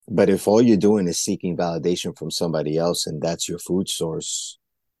But if all you're doing is seeking validation from somebody else and that's your food source,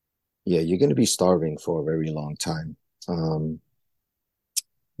 yeah, you're going to be starving for a very long time. Um,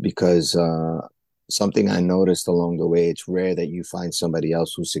 because something I noticed along the way, it's rare that you find somebody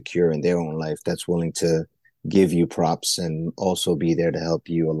else who's secure in their own life that's willing to give you props and also be there to help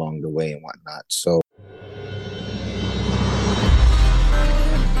you along the way and whatnot. So,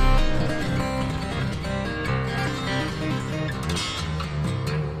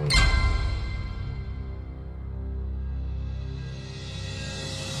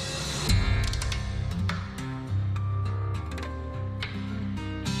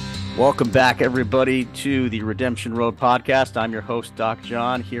 Welcome back, everybody, to the Redemption Road podcast. I'm your host, Doc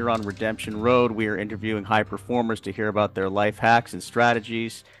John. Here on Redemption Road, we are interviewing high performers to hear about their life hacks and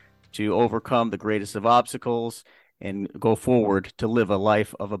strategies to overcome the greatest of obstacles and go forward to live a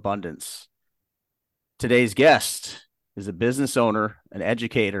life of abundance. Today's guest is a business owner, an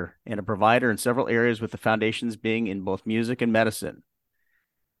educator, and a provider in several areas, with the foundations being in both music and medicine.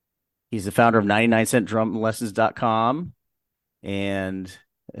 He's the founder of 99centdrumlessons.com and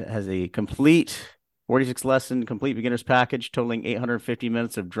has a complete 46 lesson complete beginner's package totaling 850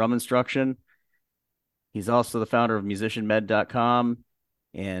 minutes of drum instruction. He's also the founder of musicianmed.com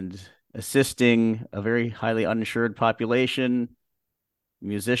and assisting a very highly uninsured population,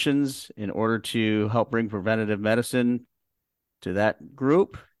 musicians, in order to help bring preventative medicine to that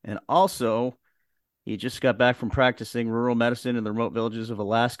group. And also, he just got back from practicing rural medicine in the remote villages of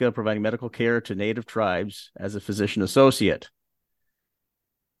Alaska, providing medical care to native tribes as a physician associate.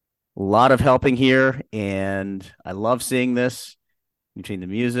 A lot of helping here, and I love seeing this between the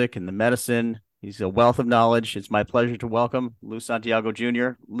music and the medicine. He's a wealth of knowledge. It's my pleasure to welcome Lou Santiago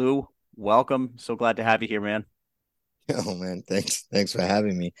Jr. Lou, welcome. So glad to have you here, man. oh man, thanks for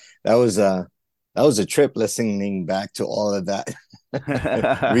having me. That was a trip listening back to all of that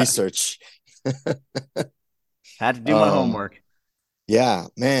research. Had to do my um, homework. yeah,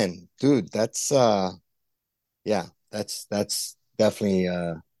 man, dude, yeah, that's definitely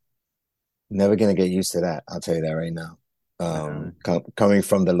never gonna get used to that. I'll tell you that right now. Coming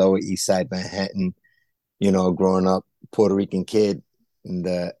from the Lower East Side, Manhattan, growing up Puerto Rican kid in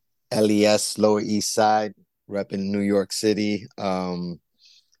the LES Lower East Side, repping New York City.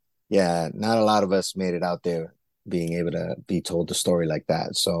 Yeah, not a lot of us made it out there being able to be told the story like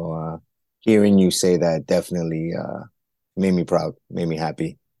that. So hearing you say that definitely made me proud, made me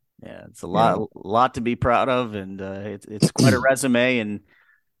happy, Yeah, it's a you know. lot to be proud of, and it's quite a resume. And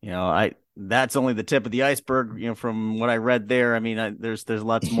I that's only the tip of the iceberg. From what I read there, I mean, there's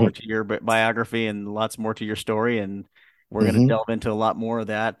lots more to your biography and lots more to your story, and we're going to hmm delve into a lot more of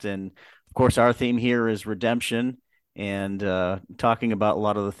that. And of course, our theme here is redemption, and talking about a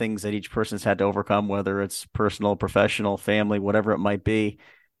lot of the things that each person's had to overcome, whether it's personal, professional, family, whatever it might be.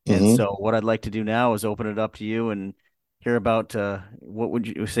 And hmm so, what I'd like to do now is open it up to you and hear about what would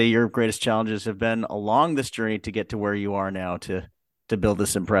you say your greatest challenges have been along this journey to get to where you are now to build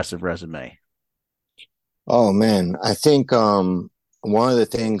this impressive resume. Oh man, I think one of the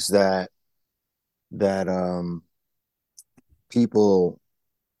things that people,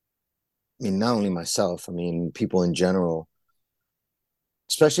 I mean, not only myself, I mean, people in general,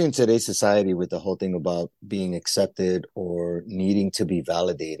 especially in today's society with the whole thing about being accepted or needing to be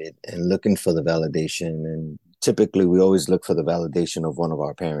validated and looking for the validation. And typically we always look for the validation of one of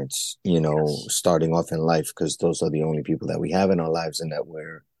our parents, Yes. starting off in life, because those are the only people that we have in our lives and that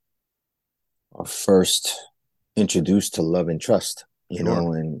we're first introduced to love and trust,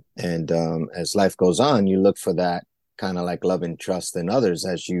 Sure. and as life goes on, you look for that kind of like love and trust in others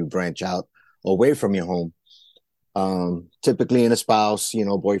as you branch out away from your home, typically in a spouse,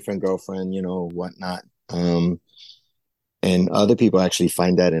 boyfriend, girlfriend, whatnot. And other people actually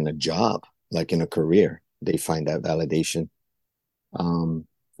find that in a job, like in a career, they find that validation. Um,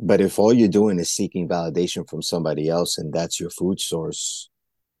 but if all you're doing is seeking validation from somebody else and that's your food source,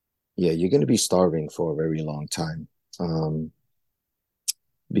 yeah, you're going to be starving for a very long time. Um,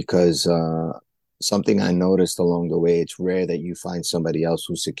 because something I noticed along the way, it's rare that you find somebody else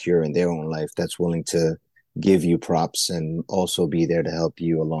who's secure in their own life that's willing to give you props and also be there to help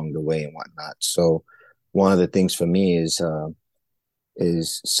you along the way and whatnot. So one of the things for me is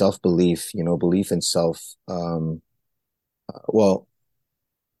self belief, belief in self. Well,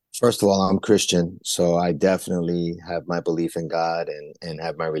 first of all, I'm Christian, so I definitely have my belief in God and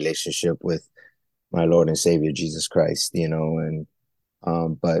have my relationship with my Lord and Savior Jesus Christ, and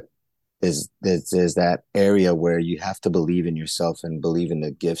but there's that area where you have to believe in yourself and believe in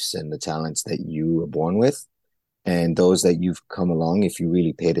the gifts and the talents that you were born with and those that you've come along, if you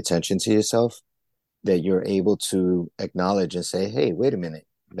really paid attention to yourself, that you're able to acknowledge and say, hey, wait a minute,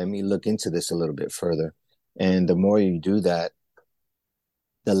 let me look into this a little bit further. And the more you do that,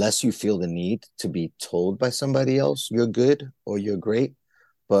 the less you feel the need to be told by somebody else you're good or you're great,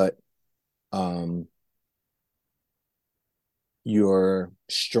 but um, you're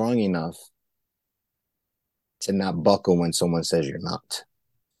strong enough to not buckle when someone says you're not.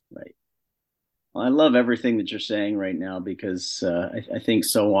 Right. Well, I love everything that you're saying right now because I think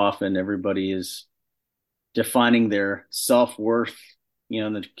so often everybody is defining their self worth.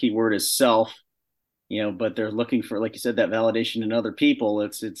 And the key word is self. But they're looking for, like you said, that validation in other people.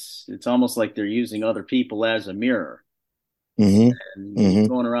 It's almost like they're using other people as a mirror. Mm-hmm. And when you're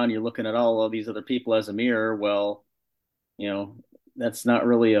Mm-hmm. going around, you're looking at all of these other people as a mirror. Well, you know, that's not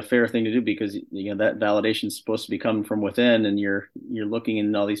really a fair thing to do because that validation is supposed to be coming from within, and you're looking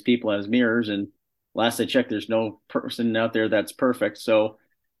in all these people as mirrors. And last I checked, there's no person out there that's perfect. So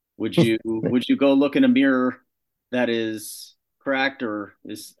would you go look in a mirror that is cracked or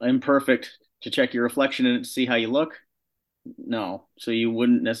is imperfect to check your reflection in it to see how you look? No. So you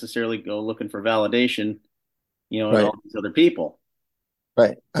wouldn't necessarily go looking for validation, in Right. all these other people.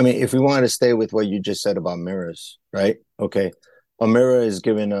 Right. I mean, if we wanted to stay with what you just said about mirrors, right? Okay. A mirror is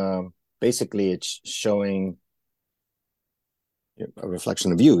given basically it's showing a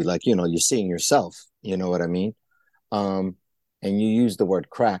reflection of you, like you're seeing yourself, you know what I mean? Um and you use the word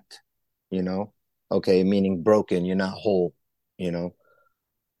cracked, you know, okay, meaning broken, you're not whole, you know.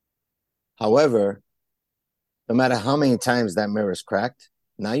 However, no matter how many times that mirror is cracked,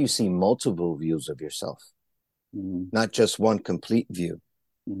 now you see multiple views of yourself, Mm-hmm. not just one complete view.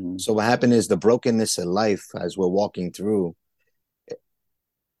 Mm-hmm. So what happened is the brokenness in life as we're walking through,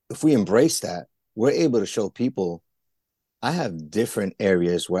 if we embrace that, we're able to show people I have different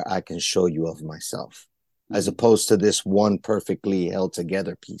areas where I can show you of myself, as Mm-hmm. opposed to this one perfectly held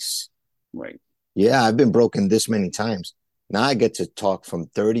together piece. Right. Yeah, I've been broken this many times. Now I get to talk from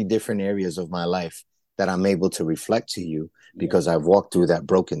 30 different areas of my life that I'm able to reflect to you Yeah. because I've walked through that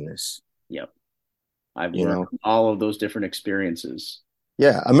brokenness, Yep. I've you learned know? from all of those different experiences.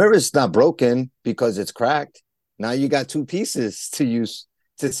 Yeah, a mirror is not broken because it's cracked. Now you got two pieces to use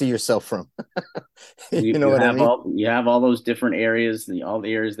to see yourself from. You You know you what I have mean? all those different areas, all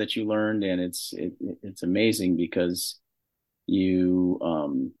the areas that you learned, and it's amazing because people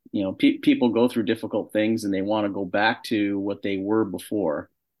go through difficult things and they want to go back to what they were before.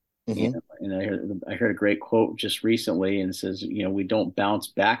 Mm-hmm. And I heard a great quote just recently and it says, we don't bounce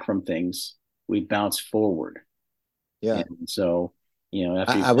back from things, we bounce forward. Yeah. And so,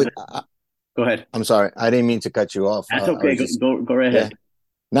 after I, you I would go ahead. I'm sorry. I didn't mean to cut you off. That's I okay. was Go just, go, go right yeah. ahead.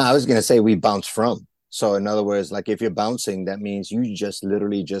 No, I was going to say we bounce from. So, in other words, like if you're bouncing, that means you just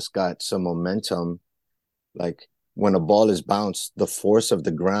literally just got some momentum. Like when a ball is bounced, the force of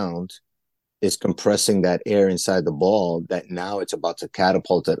the ground is compressing that air inside the ball that now it's about to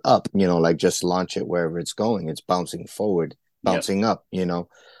catapult it up, like just launch it wherever it's going. It's bouncing forward, Yep. bouncing up.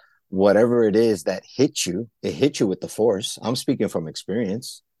 Whatever it is that hit you, it hit you with the force. I'm speaking from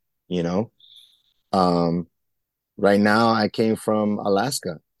experience, you know. Um, Right now, I came from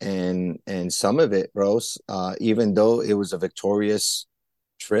Alaska, and some of it, bros, even though it was a victorious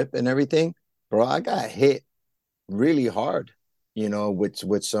trip and everything, bro, I got hit really hard,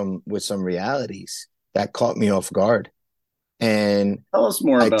 with some realities that caught me off guard. And Tell us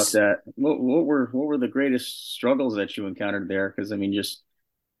more I, about that. What were the greatest struggles that you encountered there? Because I mean, just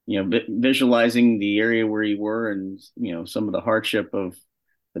visualizing the area where you were and some of the hardship of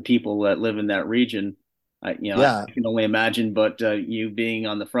the people that live in that region. I yeah, can only imagine. But you being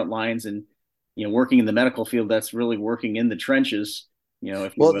on the front lines and working in the medical field, that's really working in the trenches, if you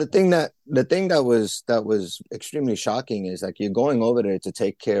well, will. the thing that was extremely shocking is like you're going over there to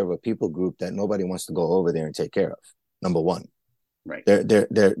take care of a people group that nobody wants to go over there and take care of. Number one. Right.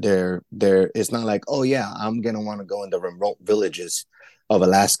 They're it's not like, oh yeah, I'm gonna want to go in the remote villages of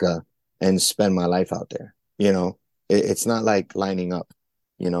Alaska and spend my life out there. It's not like lining up,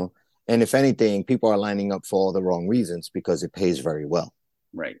 you know. And if anything, people are lining up for all the wrong reasons because it pays very well,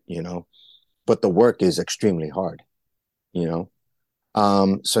 Right. you know. But the work is extremely hard, you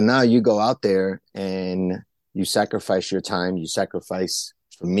know. So now you go out there and you sacrifice your time, you sacrifice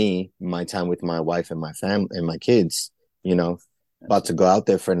for me, my time with my wife and my family and my kids, you know, about to Absolutely. go out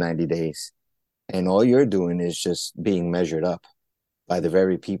there for 90 days. And all you're doing is just being measured up by the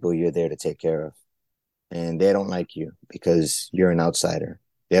very people you're there to take care of. And they don't like you because you're an outsider.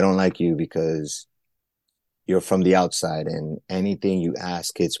 They don't like you because you're from the outside. And anything you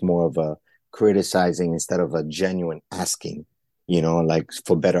ask, it's more of a criticizing instead of a genuine asking, like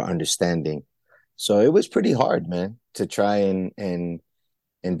for better understanding. So it was pretty hard, man, to try and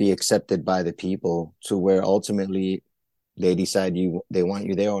be accepted by the people to where ultimately they decide they want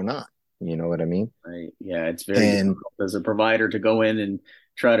you there or not. You know what I mean? Right. Yeah, it's very And difficult as a provider to go in and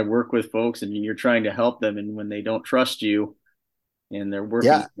try to work with folks, and you're trying to help them, and when they don't trust you and they're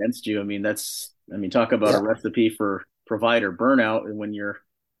working yeah, against you, talk about a yeah, recipe for provider burnout. And when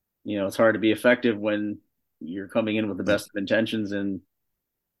it's hard to be effective when you're coming in with the best of intentions, and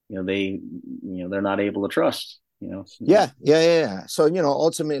they're not able to trust. yeah. So,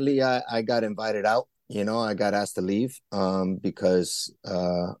 ultimately I got invited out. I got asked to leave because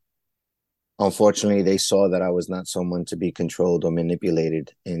unfortunately they saw that I was not someone to be controlled or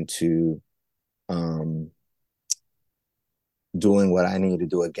manipulated into um doing what I needed to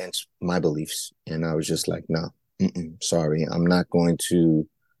do against my beliefs. And I was just like, no, sorry, I'm not going to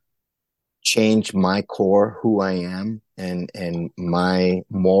change my core, who I am, and my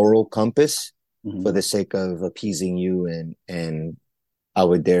moral compass for Mhm. the sake of appeasing you and I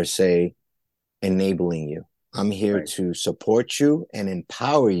would dare say enabling you. I'm here Right. to support you and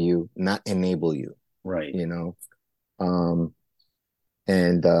empower you, not enable you, Right. you know. Um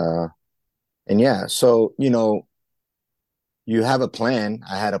and yeah, so you have a plan.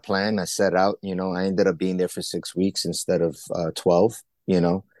 I had a plan. I set out, I ended up being there for 6 weeks instead of 12, you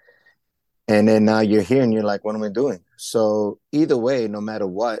know. And then now you're here and you're like, what am I doing? So either way, no matter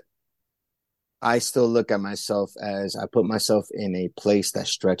what, I still look at myself as I put myself in a place that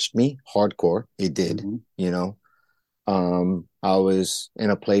stretched me hardcore. It did, Mhm. you know. I was in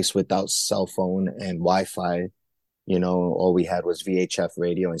a place without cell phone and Wi-Fi, all we had was VHF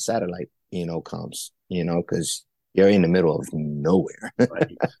radio and satellite, comms, because you're in the middle of nowhere.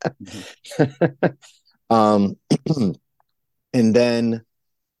 Right. Mhm. um, and then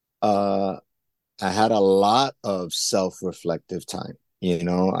uh, I had a lot of self-reflective time.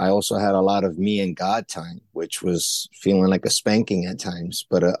 I also had a lot of me and God time, which was feeling like a spanking at times,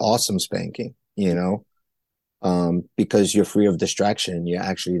 but an awesome spanking, because you're free of distraction. You're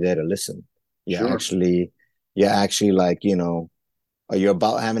actually there to listen. You're Sure. actually, you're actually like, are you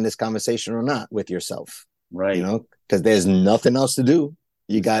about having this conversation or not with yourself? Right. Because there's nothing else to do.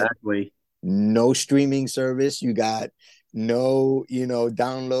 You got Exactly. no streaming service. You got no,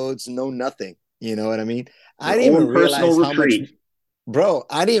 downloads, no nothing. You know what I mean? I Your didn't even own personal realize how much, retreat. bro,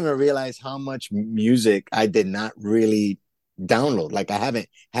 I didn't even realize how much music I did not really download. Like I haven't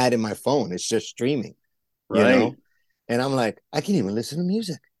had in my phone. It's just streaming, you Right. know? And I'm like, I can't even listen to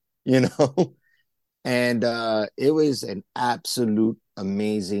music, you know? And it was an absolute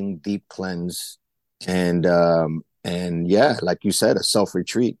amazing deep cleanse. And yeah, like you said, a self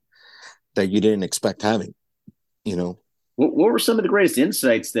retreat that you didn't expect having, you know. What were some of the greatest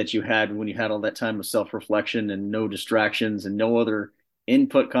insights that you had when you had all that time of self-reflection and no distractions and no other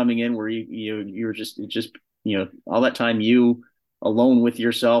input coming in, where you were just all that time you alone with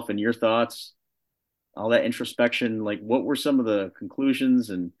yourself and your thoughts, all that introspection? Like, what were some of the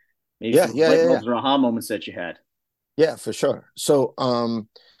conclusions and maybe Yeah, some yeah, light yeah, yeah. bulbs or aha moments that you had? Yeah, for sure. So,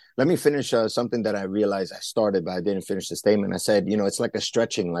 let me finish something that I realized I started, but I didn't finish the statement. I said, it's like a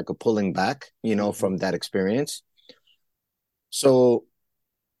stretching, like a pulling back, Mhm. from that experience. So,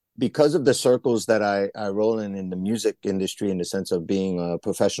 because of the circles that I roll in the music industry, in the sense of being a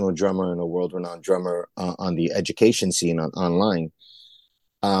professional drummer and a world renowned drummer on the education scene online,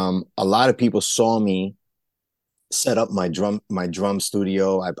 a lot of people saw me set up my drum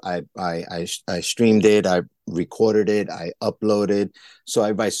studio. I streamed it. I recorded it. I uploaded. So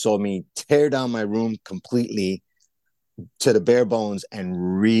everybody saw me tear down my room completely to the bare bones and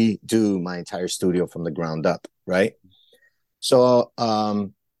redo my entire studio from the ground up. Right. So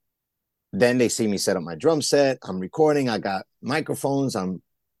then they see me set up my drum set. I'm recording. I got microphones. I'm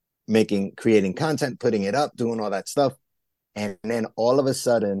creating content, putting it up, doing all that stuff. And then all of a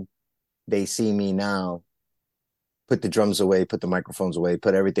sudden, they see me now put the drums away, put the microphones away,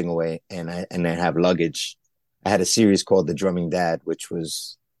 put everything away, and then have luggage. I had a series called The Drumming Dad, which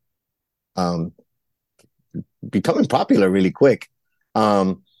was um, becoming popular really quick.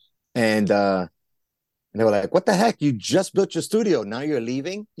 Um, and they were like, "What the heck? You just built your studio. Now you're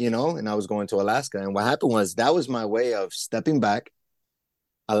leaving?" And I was going to Alaska. And what happened was that was my way of stepping back,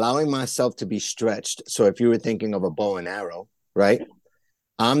 allowing myself to be stretched. So if you were thinking of a bow and arrow, right?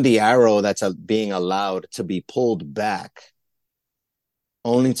 I'm the arrow that's being allowed to be pulled back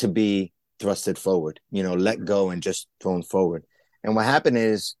only to be thrusted forward, let go and just thrown forward. And what happened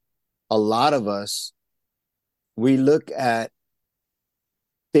is a lot of us, we look at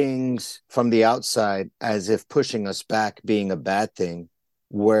things from the outside as if pushing us back being a bad thing,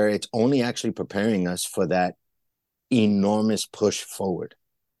 where it's only actually preparing us for that enormous push forward.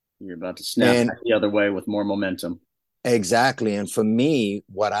 You're about to snap And back the other way with more momentum. Exactly. And for me,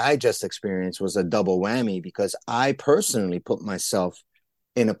 what I just experienced was a double whammy because I personally put myself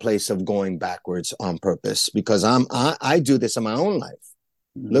in a place of going backwards on purpose because I do this in my own life.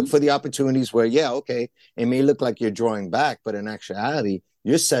 Look Hmm. for the opportunities where, yeah, okay, it may look like you're drawing back, but in actuality,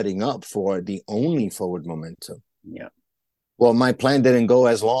 you're setting up for the only forward momentum. Yeah. Well, my plan didn't go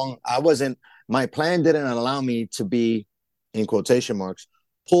as long. My plan didn't allow me to be, in quotation marks,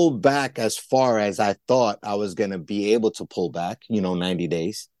 pulled back as far as I thought I was going to be able to pull back, 90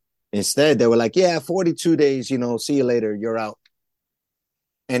 days. Instead, they were like, yeah, 42 days, see you later, you're out.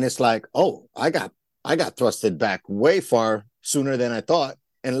 And it's like, oh, I got thrusted back way far sooner than I thought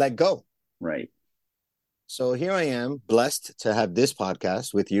and let go. Right. So here I am, blessed to have this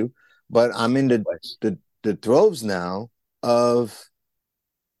podcast with you, but I'm in the Likewise. the, the throes now of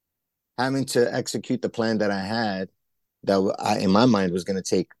having to execute the plan that I had that in my mind was going to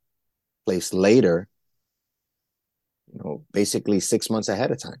take place later, basically 6 months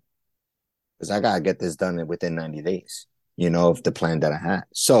ahead of time, because I got to get this done within 90 days, of the plan that I had.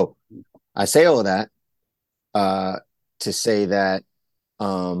 So I say all that uh, to say that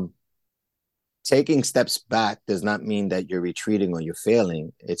um, taking steps back does not mean that you're retreating or you're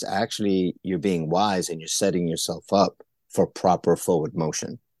failing. It's actually you're being wise and you're setting yourself up for proper forward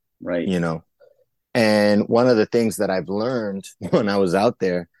motion, Right. you know. And one of the things that I've learned when I was out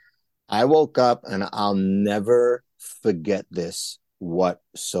there, I woke up and I'll never forget this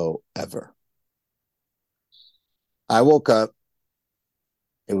whatsoever. I woke up,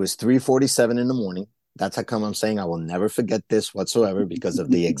 it was 3:47 in the morning. That's how come I'm saying I will never forget this whatsoever because of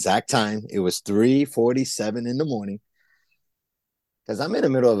the exact time. It was 3:47 in the morning. Because I'm in the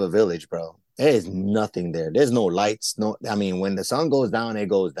middle of a village, bro. There is nothing there. There's no lights. No, I mean, when the sun goes down, it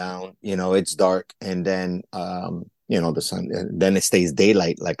goes down. It's dark, and then the sun. Then it stays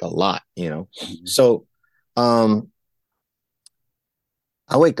daylight like a lot. Mhm. So, um,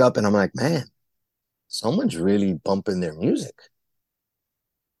 I wake up and I'm like, man, someone's really bumping their music.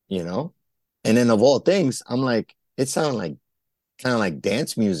 You know, and then of all things, I'm like, it sounded like kind of like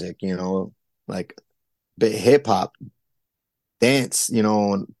dance music. Like bit hip hop dance.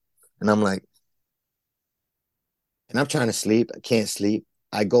 And I'm like, and I'm trying to sleep. I can't sleep.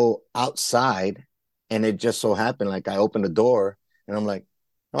 I go outside, and it just so happened like I open the door, and I'm like,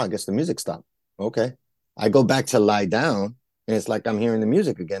 oh, I guess the music stopped. Okay. I go back to lie down, and it's like I'm hearing the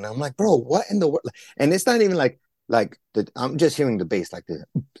music again. I'm like, bro, what in the world? And it's not even I'm just hearing the bass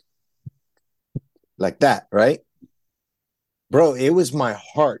like that, right? Bro, it was my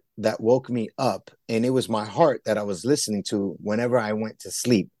heart that woke me up, and it was my heart that I was listening to whenever I went to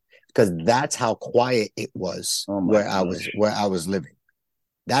sleep, because that's how quiet it was Oh my where I was living.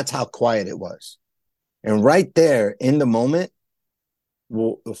 That's how quiet it was. And right there in the moment,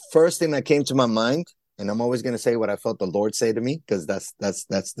 well, the first thing that came to my mind, and I'm always going to say what I felt the Lord say to me, because that's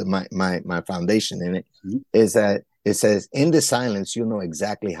my foundation in it, gosh. is that it says, in the silence, you'll know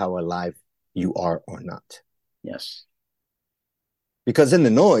exactly how alive you are or not. Yes. Because in the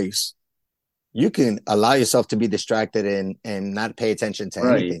noise, you can allow yourself to be distracted and not pay attention to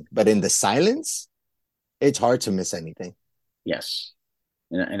Right. anything. But in the silence, it's hard to miss anything. Yes.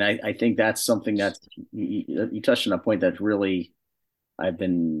 And I think that's something that you touched on a point that really I've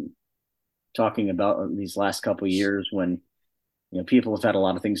been talking about these last couple of years when, people have had a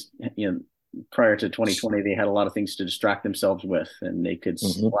lot of things, prior to 2020, they had a lot of things to distract themselves with, and they could,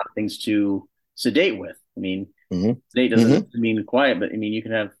 Mm-hmm, a lot of things to sedate with. I mean, mm-hmm, sedate doesn't mm-hmm. mean quiet, but I mean, you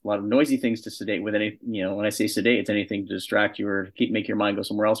can have a lot of noisy things to sedate with any, when I say sedate, it's anything to distract you or make your mind go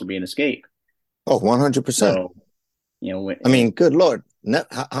somewhere else or be an escape. Oh, 100%. So, you know, I and mean, good Lord.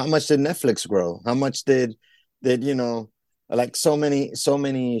 How much did Netflix grow? How much did like so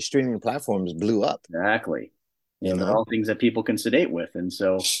many streaming platforms blew up, exactly. you They're know? all things that people can sedate with. And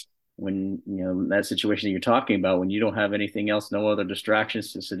so when, that situation that you're talking about, when you don't have anything else, no other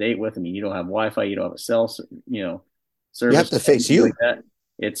distractions to sedate with, I mean, you don't have Wi-Fi, you don't have a cell, You have service, to face anything like you. that.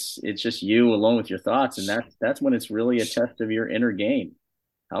 It's just you alone with your thoughts. And that's when it's really a test of your inner game.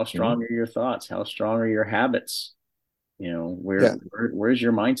 How Mm-hmm. strong are your thoughts? How strong are your habits? Yeah. Where's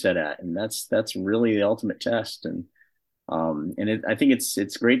your mindset at? And that's really the ultimate test. And I think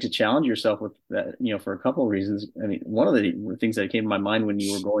it's great to challenge yourself with that, for a couple of reasons. I mean, one of the things that came to my mind when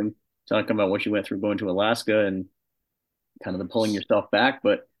you were talking about what you went through going to Alaska and kind of the pulling yourself back,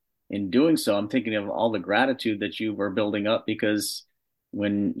 but in doing so, I'm thinking of all the gratitude that you were building up because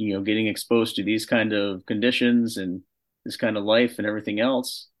when, getting exposed to these kind of conditions and this kind of life and everything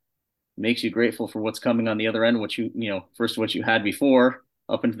else makes you grateful for what's coming on the other end, first what you had before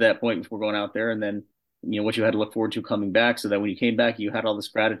up until that point before going out there, and then what you had to look forward to coming back, so that when you came back, you had all this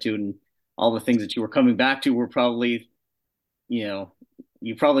gratitude and all the things that you were coming back to were probably you know,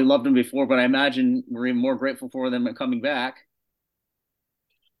 you probably loved them before, but I imagine we're even more grateful for them coming back.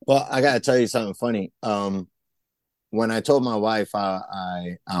 Well, I gotta tell you something funny. When I told my wife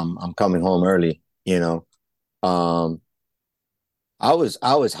I'm coming home early, um, I was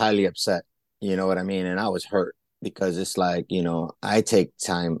highly upset. You know what I mean? And I was hurt because it's like, I took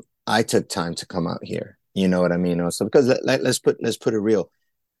time to come out here. You know what I mean? Also, because let's put it real.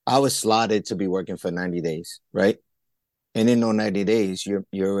 I was slotted to be working for 90 days, right? And in those 90 days, you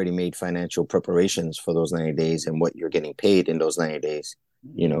already made financial preparations for those 90 days and what you're getting paid in those 90 days,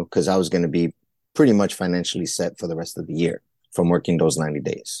 because I was going to be pretty much financially set for the rest of the year from working those 90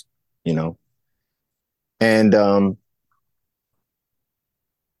 days, you know. And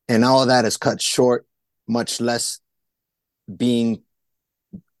and all of that is cut short, much less being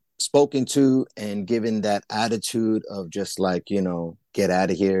spoken to and given that attitude of just like, get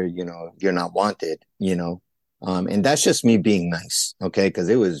out of here, you're not wanted, and that's just me being nice, okay, because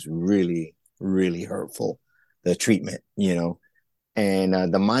it was really, really hurtful, the treatment, and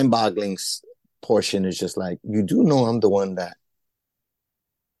the mind-boggling portion is just like, you do know I'm the one that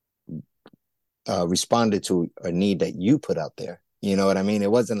responded to a need that you put out there. You know what I mean?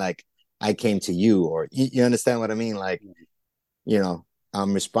 It wasn't like I came to you, or you understand what I mean? Like, you know,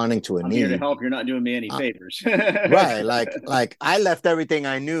 I'm responding to a I'm here to need. help. You're not doing me any favors. Right. Like I left everything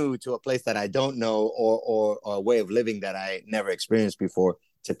I knew to a place that I don't know, or a way of living that I never experienced before,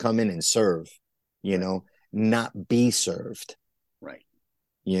 to come in and serve, you Right. know, not be served, Right.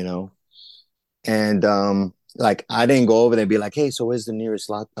 you know. And like I didn't go over there and be like, hey, so where's the nearest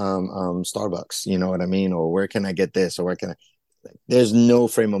Starbucks? You know what I mean? Or where can I get this? Or where can I, there's no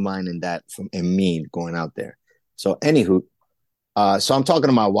frame of mind in that from in me going out there. So anywho, so I'm talking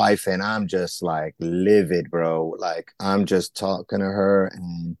to my wife and I'm just like livid, bro. Like I'm just talking to her,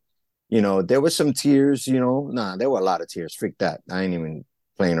 and there were some tears, nah, there were a lot of tears. Freak that. I ain't even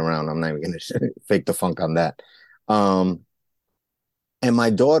playing around. I'm not even gonna fake the funk on that. Um, and my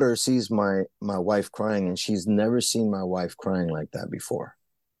daughter sees my wife crying, and she's never seen my wife crying like that before.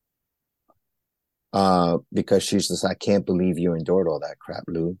 Because she's just, I can't believe you endured all that crap,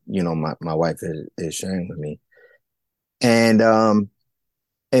 Lou. My wife is sharing with me. And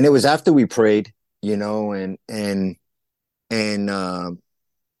it was after we prayed, and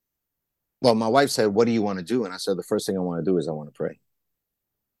well, my wife said, what do you want to do? And I said, the first thing I want to do is I want to pray.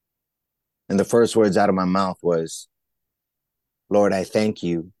 And the first words out of my mouth was, Lord, I thank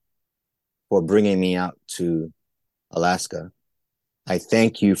you for bringing me out to Alaska. I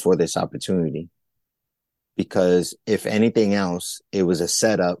thank you for this opportunity, because if anything else, it was a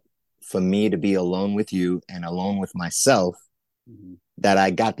setup for me to be alone with you and alone with myself, Mm-hmm. that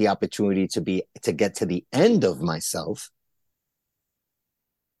I got the opportunity to get to the end of myself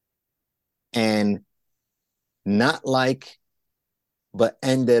and not like, but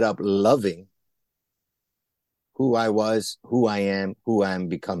ended up loving who I was, who I am, who I'm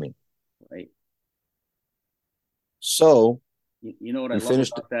becoming. Right. So You know what I we love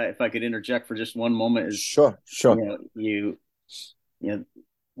finished. about that, if I could interject for just one moment, is, Sure, sure. you know,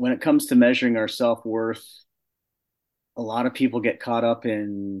 when it comes to measuring our self-worth, a lot of people get caught up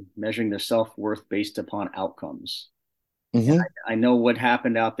in measuring their self-worth based upon outcomes. And Mm-hmm. I know what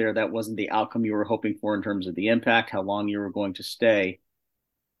happened out there. That wasn't the outcome you were hoping for in terms of the impact, how long you were going to stay.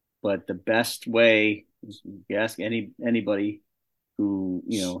 But the best way, if you ask anybody who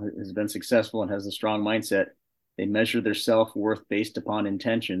has been successful and has a strong mindset, they measure their self-worth based upon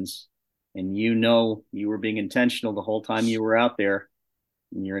intentions. And you were being intentional the whole time you were out there,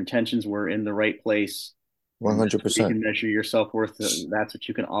 and your intentions were in the right place. One And that's hundred where you percent. can measure your self-worth. That's what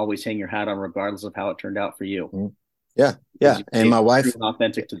you can always hang your hat on, regardless of how it turned out for you, Mm-hmm. Yeah, because yeah. you And stayed my true wife, and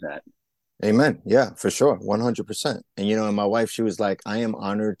authentic to that. amen. Yeah, for sure. 100%. And my wife, she was like, I am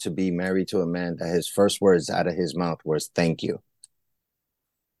honored to be married to a man that his first words out of his mouth was thank you,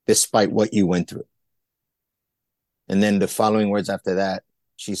 despite what you went through. And then the following words after that,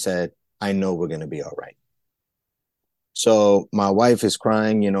 she said, I know we're going to be all right. So my wife is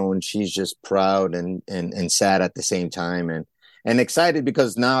crying, and she's just proud and sad at the same time, and excited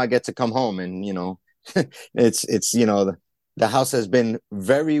because now I get to come home, and it's the house has been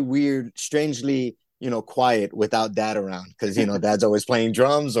very weird, strangely, quiet without dad around, because dad's always playing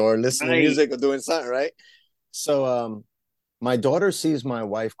drums or listening to Right. music or doing something, right? So my daughter sees my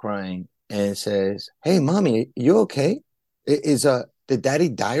wife crying and says, "Hey, mommy, you okay? Is did daddy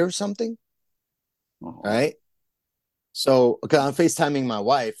die or something?" All Oh, right. So, okay, I'm FaceTiming my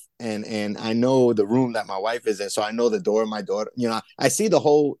wife, and I know the room that my wife is in, so I know the door of my daughter. I see the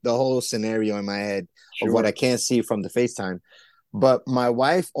whole scenario in my head of what I sure. can't see from the FaceTime. But my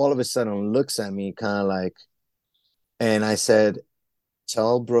wife all of a sudden looks at me kind of like, And I said,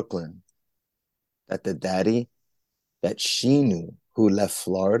 tell Brooklyn that the daddy that she knew who left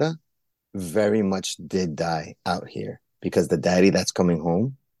Florida very much did die out here, because the daddy that's coming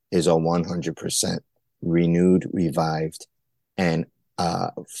home is a 100% renewed, revived, and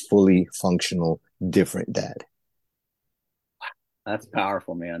fully functional different dad. That's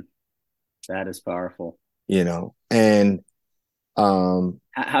powerful, man. That is powerful. And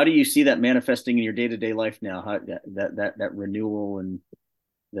How do you see that manifesting in your day to day life now? How that renewal and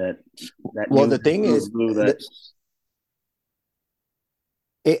that well, new the thing is, blue that's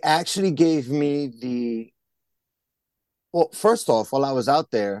it actually gave me well, first off, while I was out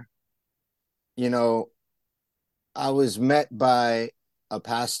there, you know, I was met by a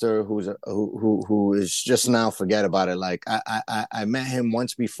pastor who is just now, forget about it. Like I met him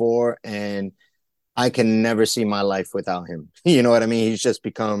once before, and I can never see my life without him. You know what I mean? He's just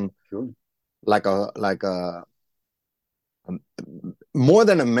become sure. like a more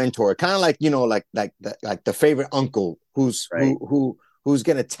than a mentor, kind of like, like the favorite uncle Right, who's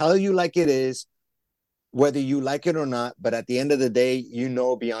gonna tell you like it is, whether you like it or not. But at the end of the day,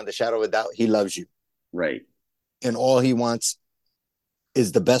 beyond a shadow of a doubt, he loves you, right. and all he wants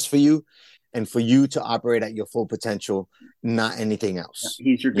is the best for you, and for you to operate at your full potential, not anything else.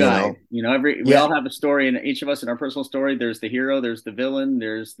 He's your You guide. know? We Yeah, all have a story, and each of us in our personal story, there's the hero, there's the villain,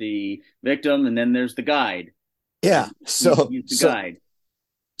 there's the victim, and then there's the guide. yeah. And So he's the so guide.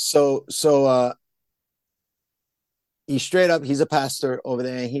 so he's a pastor over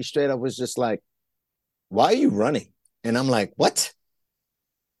there, and he straight up was just like, "Why are you running?" And I'm like, "What?"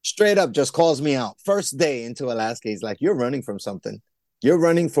 Straight up just calls me out. First day into Alaska, he's like, "You're running from something. You're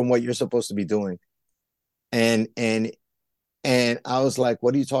running from what you're supposed to be doing." And and and I was like,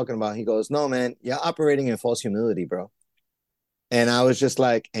 "What are you talking about?" He goes, "No, man, you're operating in false humility, bro." And I was just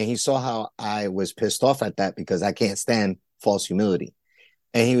like, and he saw how I was pissed off at that, because I can't stand false humility.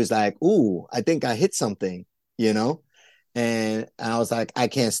 And he was like, "Ooh, I think I hit something, you know?" And I was like, "I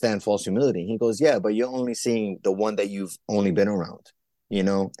can't stand false humility." He goes, "Yeah, but you're only seeing the one that you've only been around, you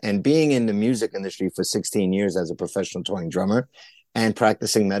know?" And being in the music industry for 16 years as a professional touring drummer and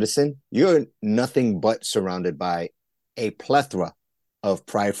practicing medicine, you're nothing but surrounded by a plethora of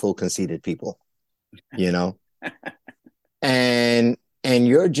prideful, conceited people, you know? And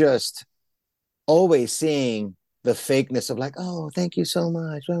you're just always seeing the fakeness of like, "Oh, thank you so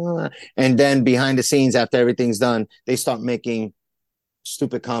much, blah, blah, blah." And then behind the scenes, after everything's done, they start making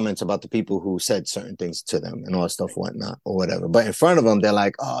stupid comments about the people who said certain things to them and all that stuff, whatnot, or whatever. But in front of them, they're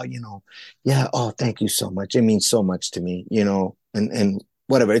like, "Oh, yeah, oh, thank you so much. It means so much to me, and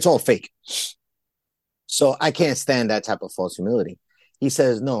whatever. It's all fake." So I can't stand that type of false humility. He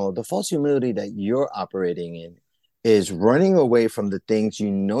says, "No, the false humility that you're operating in is running away from the things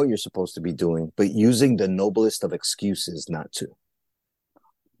you know you're supposed to be doing, but using the noblest of excuses not to."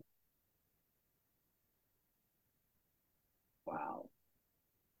 Wow.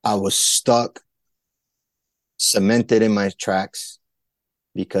 I was stuck, cemented in my tracks,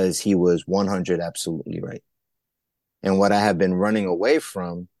 because he was 100 absolutely right. And what I have been running away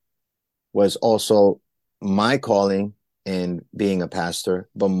from was also my calling in being a pastor,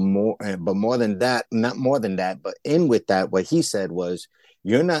 but more than that, not more than that, but in with that, what he said was,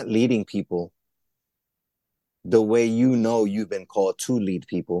 "You're not leading people the way you know you've been called to lead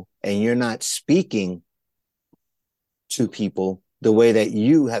people, and you're not speaking to people the way that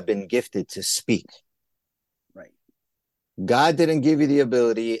you have been gifted to speak. Right. God didn't give you the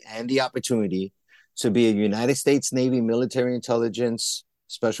ability and the opportunity to be a United States Navy military intelligence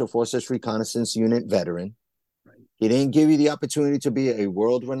Special Forces Reconnaissance Unit veteran. Right. He didn't give you the opportunity to be a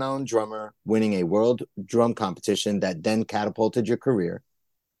world-renowned drummer, winning a world drum competition that then catapulted your career.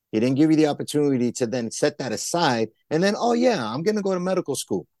 He didn't give you the opportunity to then set that aside and then, oh yeah, I'm going to go to medical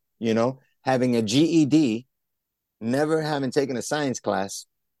school, having a GED, never having taken a science class,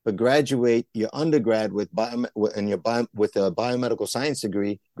 but graduate your undergrad with with a biomedical science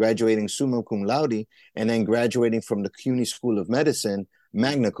degree, graduating summa cum laude, and then graduating from the CUNY School of Medicine,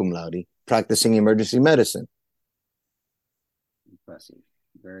 magna cum laude, practicing emergency medicine. Impressive.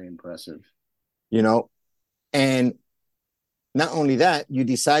 Very impressive. You know, and not only that, you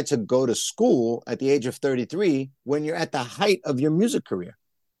decide to go to school at the age of 33 when you're at the height of your music career.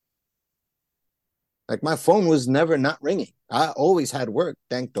 Like, my phone was never not ringing. I always had work,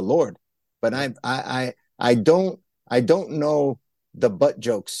 thank the Lord. But I don't know the butt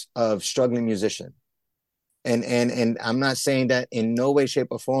jokes of struggling musician. And I'm not saying that in no way, shape,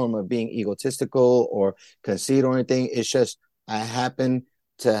 or form of being egotistical or conceit or anything. It's just I happen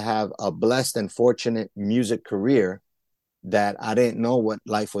to have a blessed and fortunate music career that I didn't know what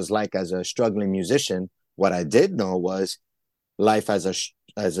life was like as a struggling musician What I did know was life as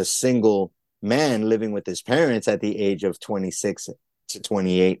a single man living with his parents at the age of 26 to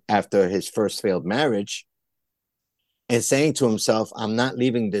 28 after his first failed marriage, and saying to himself, I'm not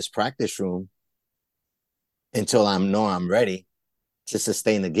leaving this practice room until I know I'm ready to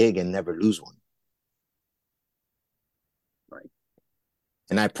sustain the gig and never lose one. Right.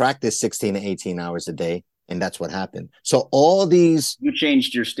 And I practiced 16 to 18 hours a day, and that's what happened. So all these, You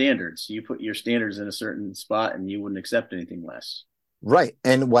changed your standards. You put your standards in a certain spot and you wouldn't accept anything less. right.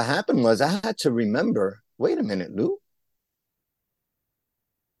 And what happened was I had to remember, wait a minute, Lou,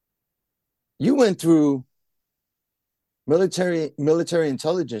 you went through military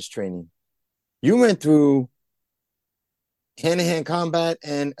intelligence training. You went through hand-to-hand combat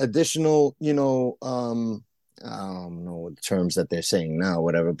and additional, I don't know what terms that they're saying now,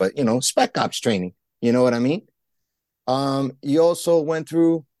 whatever, but spec ops training. You know what I mean? You also went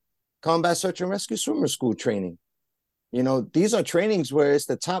through combat search and rescue swimmer school training. These are trainings where it's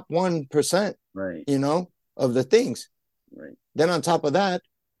the top 1%, Right. Of the things. Right. Then on top of that,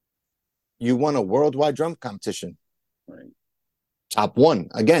 you won a worldwide drum competition. Right. Top one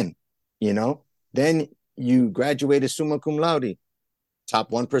again, Then you graduated summa cum laude,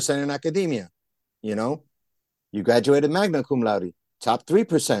 top 1% in academia. You graduated magna cum laude, top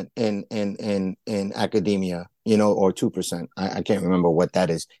 3% in academia, or 2%. I can't remember what that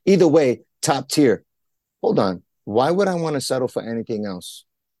is. Either way, top tier. Hold on. Why would I want to settle for anything else?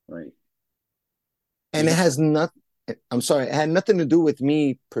 Right. And it has nothing. I'm sorry, it had nothing to do with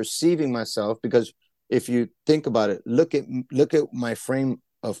me perceiving myself, because if you think about it, look at my frame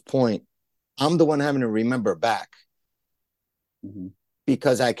of point. I'm the one having to remember back,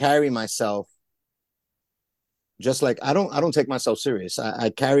 because I carry myself just like I don't take myself serious. I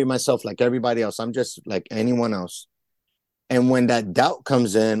carry myself like everybody else. I'm just like anyone else. And when that doubt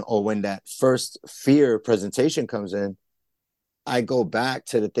comes in, or when that first fear presentation comes in, I go back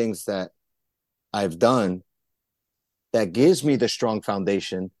to the things that I've done that gives me the strong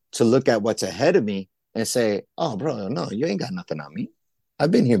foundation to look at what's ahead of me and say, oh, bro, no, you ain't got nothing on me. I've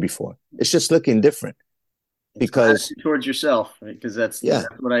been here before. It's just looking different. It's Because towards yourself, right? Because yeah,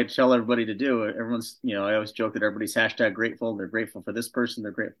 that's what I tell everybody to do. Everyone's, I always joke that everybody's hashtag grateful. They're grateful for this person.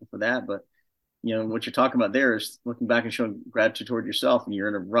 They're grateful for that. But, what you're talking about there is looking back and showing gratitude toward yourself, and you're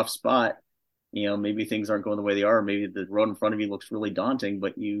in a rough spot. Maybe things aren't going the way they are. Maybe the road in front of you looks really daunting,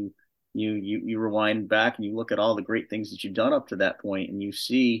 but you rewind back and you look at all the great things that you've done up to that point, and you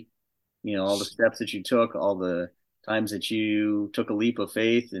see, all the steps that you took, all the times that you took a leap of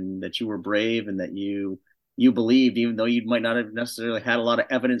faith, and that you were brave, and that you believed, even though you might not have necessarily had a lot of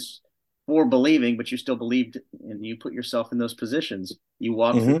evidence for believing, but you still believed, and you put yourself in those positions. You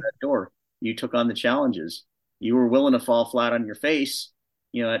walked through that door. You took on the challenges. You were willing to fall flat on your face,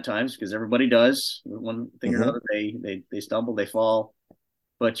 at times, because everybody does. One thing or another, they stumble, they fall,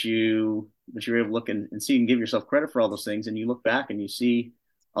 but you're able to look and see and give yourself credit for all those things, and you look back and you see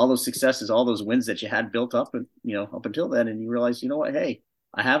all those successes, all those wins that you had built up, and up until then, and you realize, what, hey,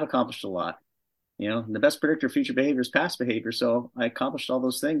 I have accomplished a lot. The best predictor of future behavior is past behavior. So I accomplished all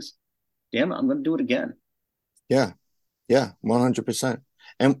those things. Damn it, I'm going to do it again. Yeah. Yeah. 100%.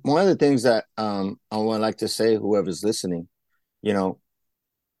 And one of the things that I would like to say, whoever's listening, when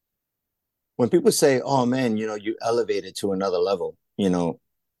people say, oh man, you elevated to another level, I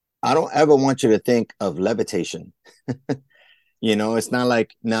don't ever want you to think of levitation. It's not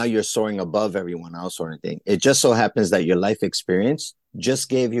like now you're soaring above everyone else or anything. It just so happens that your life experience just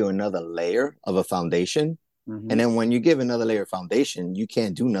gave you another layer of a foundation. And then when you give another layer of foundation, you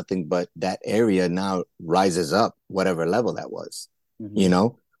can't do nothing but that area now rises up, whatever level that was,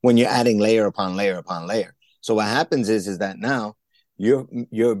 when you're adding layer upon layer upon layer. So what happens is that now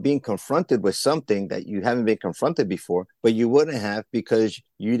you're being confronted with something that you haven't been confronted before, but you wouldn't have, because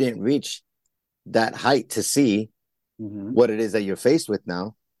you didn't reach that height to see what it is that you're faced with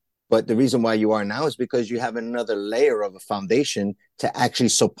now. But the reason why you are now is because you have another layer of a foundation to actually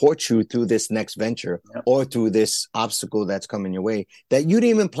support you through this next venture, or through this obstacle that's coming your way that you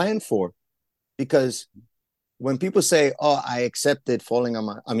didn't even plan for. Because when people say, oh, I accepted falling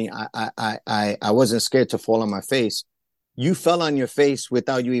on I wasn't scared to fall on my face. You fell on your face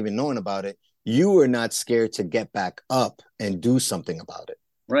without you even knowing about it. You were not scared to get back up and do something about it.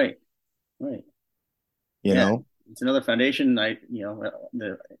 Right. You know? It's another foundation.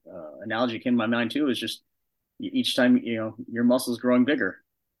 The analogy came to my mind too is just each time, your muscles growing bigger.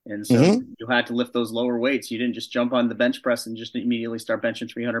 And so you had to lift those lower weights. You didn't just jump on the bench press and just immediately start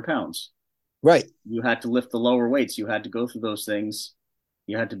benching 300 pounds. Right. You had to lift the lower weights. You had to go through those things.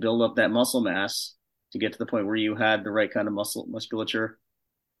 You had to build up that muscle mass to get to the point where you had the right kind of musculature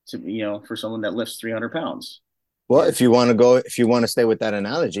to, for someone that lifts 300 pounds. Well, And if you want to stay with that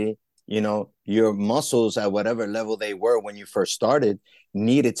analogy, your muscles at whatever level they were when you first started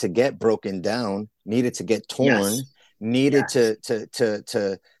needed to get broken down, needed to get torn, yes, needed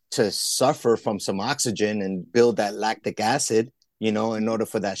yes, to suffer from some oxygen and build that lactic acid, in order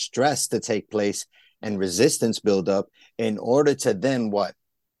for that stress to take place and resistance build up in order to then what?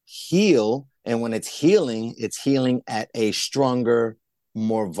 Heal. And when it's healing at a stronger,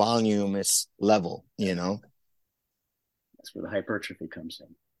 more voluminous level. that's where the hypertrophy comes in.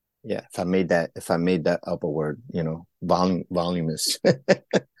 Yeah, if I made that up a word, voluminous.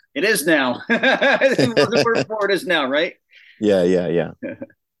 It is now. It wasn't word before, it is now, right? Yeah, yeah, yeah. But yeah,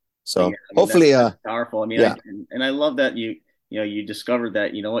 So I mean hopefully, that's powerful. I mean, yeah, and I love that you discovered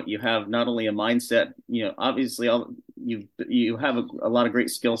that, what, you have not only a mindset, obviously you have a lot of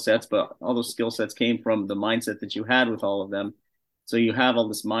great skill sets, but all those skill sets came from the mindset that you had with all of them. So you have all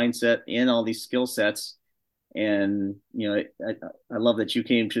this mindset and all these skill sets, and I love that you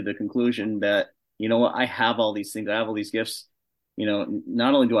came to the conclusion that, what, I have all these things, I have all these gifts.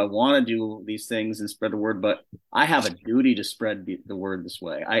 Not only do I want to do these things and spread the word, but I have a duty to spread the word this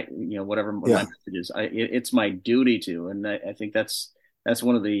way. Whatever my yeah, message is, it's my duty to, and I think that's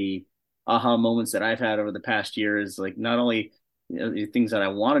one of the aha moments that I've had over the past year, is like, not only, the things that I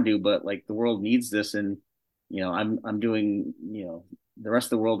want to do, but like the world needs this, and I'm doing, the rest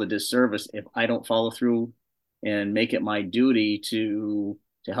of the world a disservice if I don't follow through and make it my duty to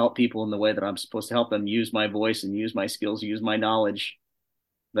help people in the way that I'm supposed to help them, use my voice and use my skills, use my knowledge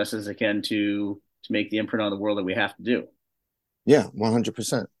best as I can to make the imprint on the world that we have to do. yeah,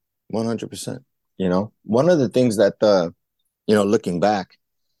 100%, 100%. One of the things that looking back,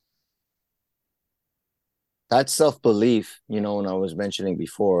 that self belief, when I was mentioning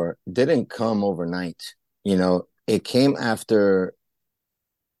before, didn't come overnight. It came after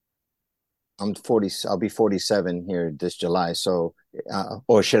I'm 40. I'll be 47 here this July. So,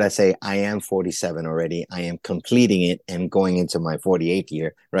 or should I say, I am 47 already. I am completing it and going into my 48th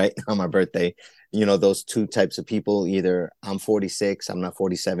year, right? On my birthday. Those two types of people, either I'm 46, I'm not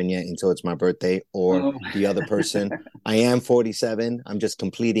 47 yet until it's my birthday, or Oh, the other person, I am 47, I'm just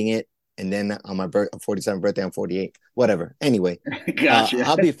completing it. And then on my 47th birthday, I'm 48, whatever. Anyway, gotcha.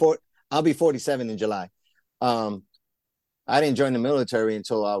 I'll be 47 in July. Um, I didn't join the military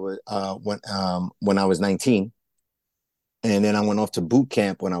until I was when I was 19, and then I went off to boot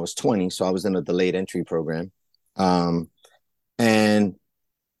camp when I was 20. So I was in a delayed entry program, and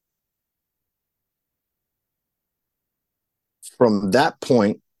from that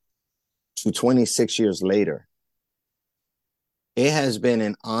point to 26 years later, it has been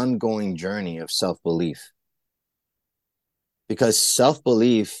an ongoing journey of self belief, because self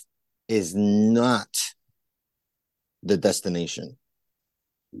belief is not the destination.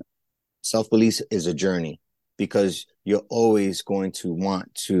 Self belief is a journey, because you're always going to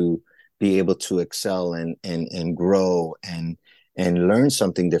want to be able to excel and grow and learn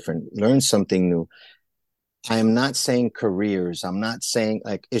something different, learn something new. I am not saying careers. I'm not saying,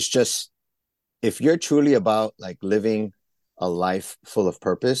 like, it's just, if you're truly about like living a life full of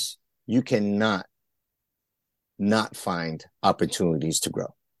purpose, you cannot not find opportunities to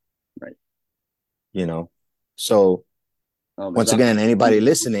grow, Right. you know? So Oh, there's once again, anybody opportunity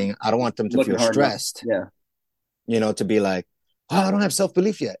listening, I don't want them to looking feel hard enough. stressed, Yeah. to be like, oh, I don't have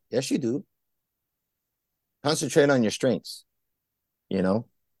self-belief yet. Yes, you do. Concentrate on your strengths, you know,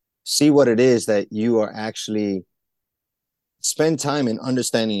 see what it is that you are actually, spend time in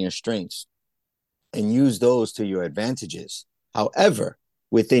understanding your strengths and use those to your advantages. However,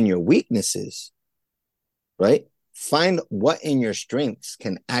 within your weaknesses, right? Find what in your strengths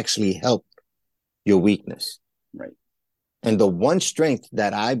can actually help your weakness. Right. And the one strength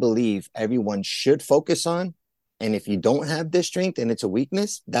that I believe everyone should focus on, and if you don't have this strength and it's a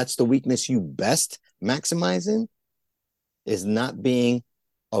weakness, that's the weakness you best maximize in, is not being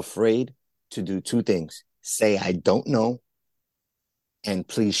afraid to do two things. Say, I don't know, and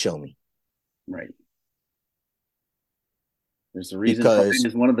please show me. Right. There's a reason pride Because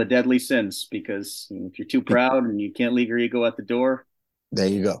is one of the deadly sins, because if you're too proud and you can't leave your ego at the door, there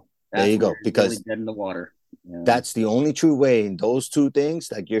you go. There that's you where go. you're really Because dead in the water. that's the only true way in those two things,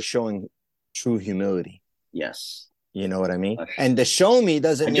 like, you're showing true humility. Yes. You know what I mean? And the show me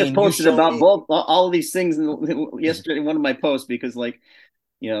doesn't I just mean you posted show about me. both all of these things yesterday in one of my posts, because, like,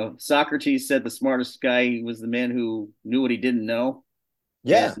 Socrates said the smartest guy was the man who knew what he didn't know,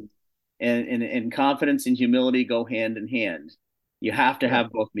 and Yeah. and confidence and humility go hand in hand. You have to Yeah.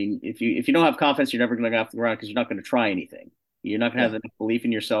 have both. I mean, if you don't have confidence, you're never going to go off the ground, because you're not going to try anything. You're not going to have Yeah. enough belief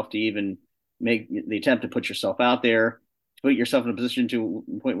in yourself to even make the attempt to put yourself out there. put yourself in a position to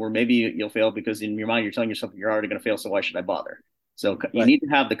a point where maybe you'll fail because in your mind you're telling yourself you're already going to fail, so why should I bother? So you Right. need to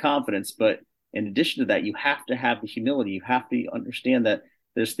have the confidence, but in addition to that, you have to have the humility. You have to understand that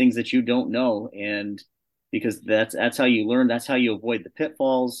there's things that you don't know, and because that's how you learn. That's how you avoid the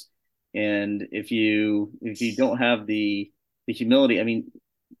pitfalls. And if you don't have the humility, I mean,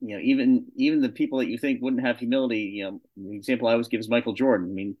 even the people that you think wouldn't have humility, the example I always give is Michael Jordan.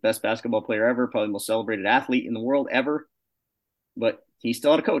 I mean, best basketball player ever, probably most celebrated athlete in the world ever, but he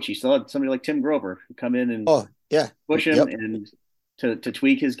still had a coach. He still had somebody like Tim Grover come in and Oh, yeah. push him Yep. and to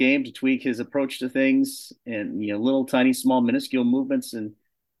tweak his game, to tweak his approach to things, and little tiny small minuscule movements and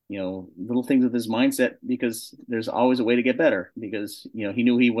little things with his mindset, because there's always a way to get better, because he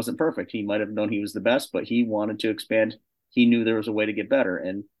knew he wasn't perfect. He might have known he was the best, but he wanted to expand. He knew there was a way to get better,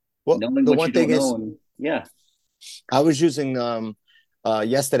 and Well, knowing the what one you don't thing know, is, and yeah. I was using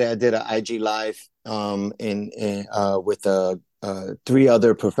yesterday. I did an IG live in with three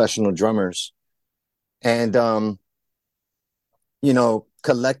other professional drummers, and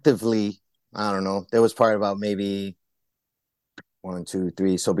collectively, I don't know. There was probably about maybe one, two,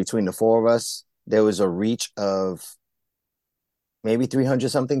 three. So between the four of us, there was a reach of maybe 300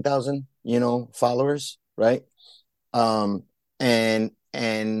 something thousand, followers, right? Um, and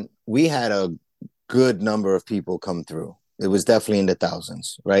we had a good number of people come through. It was definitely in the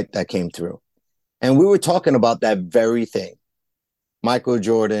thousands, right? That came through. And we were talking about that very thing. Michael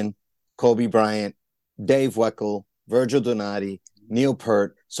Jordan, Kobe Bryant, Dave Weckl, Virgil Donati, Neil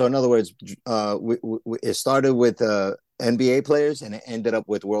Peart. So in other words, it started with NBA players and it ended up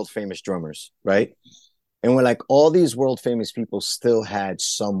with world famous drummers, right? And we're like, all these world famous people still had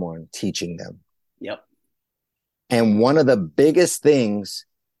someone teaching them. Yep. And one of the biggest things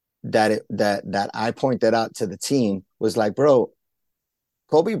that I pointed out to the team was like, bro,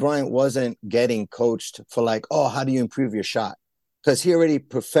 Kobe Bryant wasn't getting coached for like, oh, how do you improve your shot? Because he already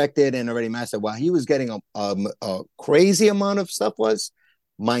perfected and already mastered. While he was getting a crazy amount of stuff was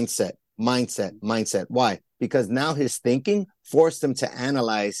mindset, mindset, mindset. Why? Because now his thinking forced him to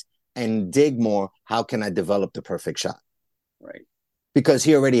analyze and dig more. How can I develop the perfect shot? Right. Because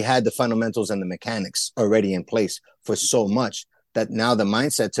he already had the fundamentals and the mechanics already in place for so much that now the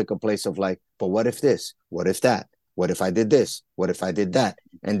mindset took a place of like, but what if this? What if that? What if I did this? What if I did that?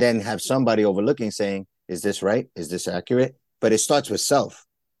 And then have somebody overlooking saying, is this right? Is this accurate? But it starts with self.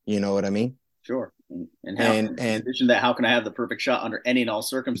 You know what I mean? Sure. And how, And in and addition to that, how can I have the perfect shot under any and all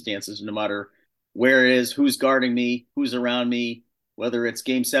circumstances, no matter where it is, who's guarding me, who's around me, whether it's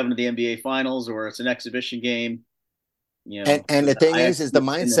game 7 of the NBA finals or it's an exhibition game, and the thing I is the execute in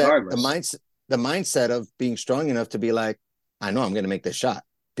mindset, regardless. the mindset of being strong enough to be like, I know I'm gonna make this shot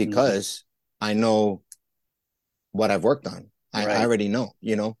Mhm. because I know what I've worked on. I Right. already know,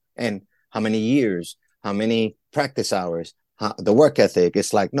 and how many years, how many practice hours, the work ethic.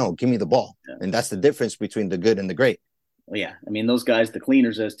 It's like, no, give me the ball. Yeah. And that's the difference between the good and the great. Well, yeah. I mean, those guys, the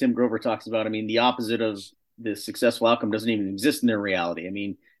cleaners, as Tim Grover talks about, I mean, the opposite of the successful outcome doesn't even exist in their reality. I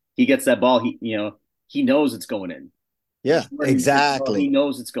mean, he gets that ball, he knows it's going in. Yeah, Jordan hits the ball, he exactly.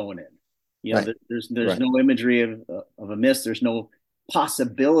 knows it's going in. Right, There's right. no imagery of a miss. There's no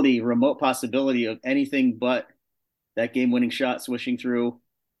remote possibility of anything but that game winning shot swishing through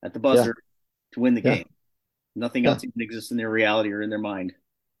at the Yeah, buzzer to win the yeah, game. Nothing yeah, else even exists in their reality or in their mind.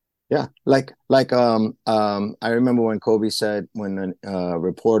 yeah. I remember when Kobe said when a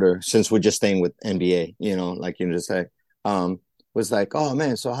reporter, since we're just staying with NBA, like you just said, um, was like, oh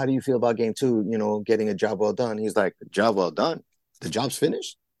man, so how do you feel about game two? Getting a job well done. He's like, job well done. The job's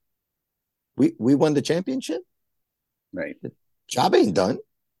finished. We won the championship. Right. The job ain't done.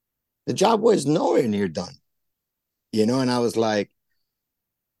 The job was nowhere near done. And I was like,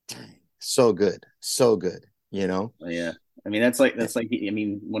 so good, so good. Yeah. I mean, that's like I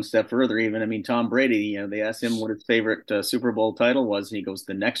mean, one step further. Even I mean, Tom Brady. They asked him what his favorite Super Bowl title was, and he goes,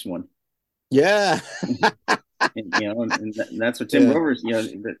 "The next one." Yeah, And that's what Tim yeah, Grover's.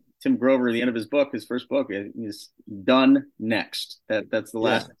 Tim Grover, the end of his book, his first book, is done next. That's the yeah,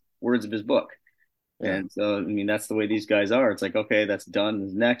 last words of his book. yeah, And so, I mean, that's the way these guys are. It's like, okay, that's done.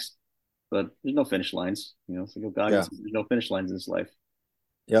 Is next, but there's no finish lines. It's like yeah. Goggins. There's no finish lines in this life.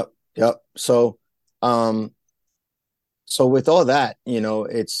 Yep, yep. Um, so with all that,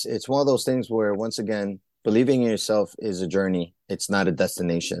 it's one of those things where once again, believing in yourself is a journey. It's not a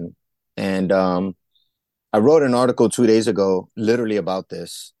destination. And I wrote an article 2 days ago, literally about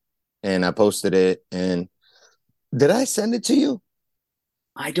this, and I posted it. And did I send it to you?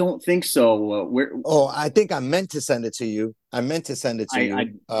 I don't think so. Where Oh, I think I meant to send it to you. I meant to send it to I, I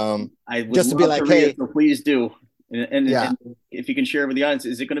you. I would Just to be love to like, read it, hey, so please do. And yeah. if you can share with the audience,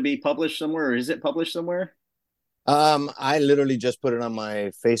 is it going to be published somewhere, or is it published somewhere? I literally just put it on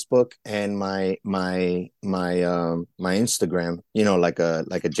my Facebook and my Instagram, like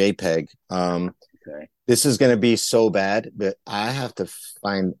a JPEG. Okay. This is gonna be so bad, but I have to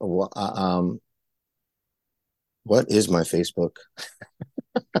find what is my Facebook?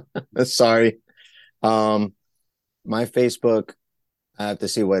 Sorry. Um my Facebook, I have to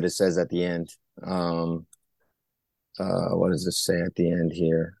see what it says at the end. Um what does it say at the end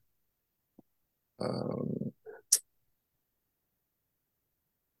here? Um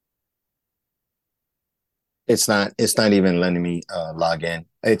it's not even letting me log in.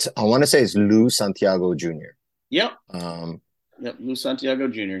 I want to say it's Lou Santiago Jr. Yep. Um Yep. Lou Santiago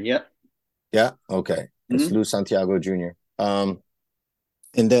Jr. Yep. yeah, okay. It's Mm-hmm. Lou Santiago Jr. And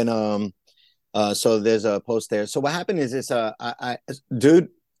then so there's a post there. So what happened is this dude,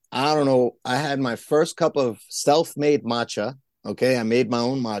 I don't know, I had my first cup of self-made matcha. Okay. I made my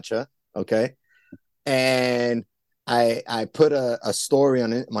own matcha. Okay. And I put a story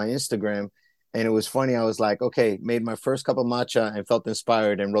on my Instagram, and it was funny. I was like, okay, made my first cup of matcha and felt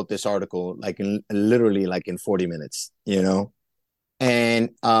inspired and wrote this article like literally like in 40 minutes, and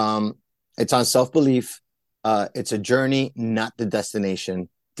it's on self-belief. It's a journey, not the destination.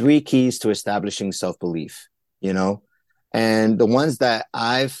 Three keys to establishing self-belief, you know and the ones that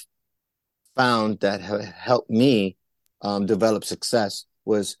I've found that have helped me develop success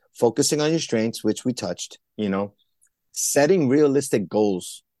was focusing on your strengths, which we touched, setting realistic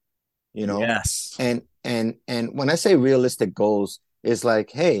goals, you know Yes. and when I say realistic goals, is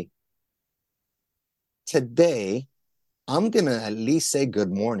like, hey, today I'm gonna at least say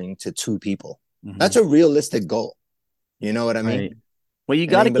good morning to two people. Mm-hmm. That's a realistic goal. You know what I mean? Right. Well, you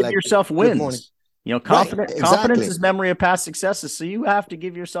And got to then be give like, yourself good morning. wins. Right, Confidence exactly. is memory of past successes. So you have to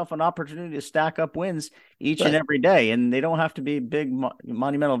give yourself an opportunity to stack up wins each and Right, every day. And they don't have to be big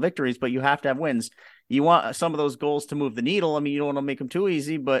monumental victories, but you have to have wins. You want some of those goals to move the needle. I mean, you don't want to make them too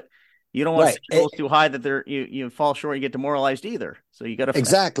easy, but you don't want to right. set your goals too high that you fall short and get demoralized either. So you got a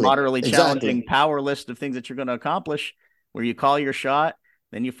Exactly, moderately challenging exactly. power list of things that you're going to accomplish where you call your shot,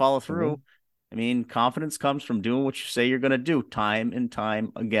 then you follow through. Mhm. I mean, confidence comes from doing what you say you're going to do time and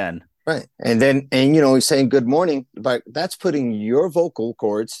time again. Right. He's saying good morning, but that's putting your vocal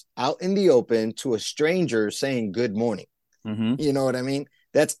cords out in the open to a stranger saying good morning. Mm-hmm. You know what I mean?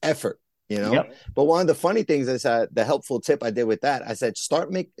 That's effort. Yep. But one of the funny things is the helpful tip I did with that, I said, start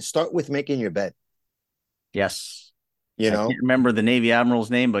with making your bed, Yes. you I know? can't remember the Navy admiral's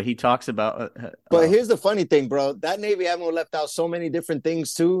name, but he talks about. But here's the funny thing, bro. That Navy admiral left out so many different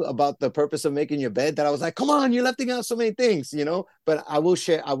things too about the purpose of making your bed that I was like, come on, you're lefting out so many things. But I will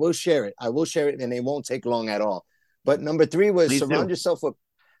share it. I will share it, and it won't take long at all. But Please do. number three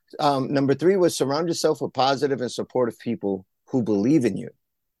was surround yourself with positive and supportive people who believe in you.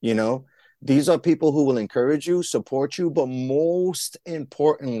 You know, these are people who will encourage you, support you, but most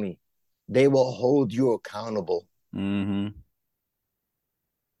importantly, they will hold you accountable. Mm-hmm.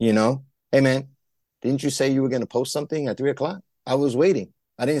 You know, hey man, didn't you say you were going to post something at 3 o'clock? I was waiting.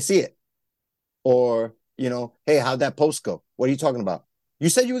 I didn't see it. Or, hey, how'd that post go? What are you talking about? You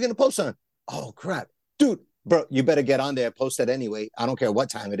said you were going to post on. Oh, crap. Dude, bro, you better get on there and post it anyway. I don't care what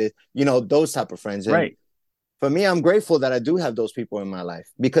time it is. Those type of friends. And Right. for me, I'm grateful that I do have those people in my life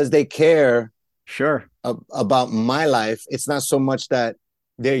because they care Sure. about my life. It's not so much that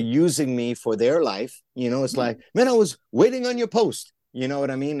they're using me for their life. It's like, man, I was waiting on your post. You know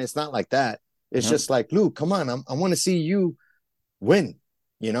what I mean? It's not like that. It's Yep. just like, Luke, come on. I want to see you win.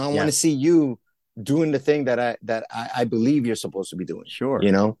 I want to Yes. see you doing the thing that I believe you're supposed to be doing. Sure.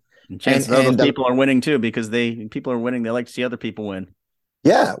 You know, And and chances are those and people are winning too because people are winning. They like to see other people win.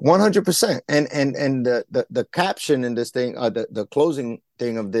 yeah, 100%. And the caption in this thing, the closing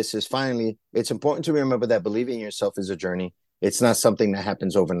thing of this is finally, it's important to remember that believing in yourself is a journey. It's not something that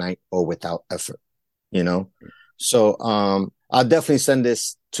happens overnight or without effort. You know, so I'll definitely send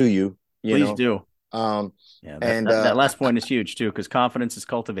this to you. You Please know, do. um, Yeah, and that last point is huge too, because confidence is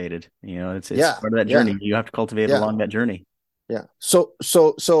cultivated. It's yeah, part of that yeah, journey. You have to cultivate it yeah. along that journey. Yeah. So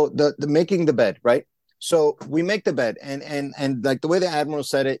the making the bed, right? So we make the bed, and like the way the admiral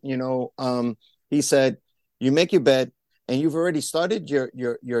said it, he said, you make your bed, and you've already started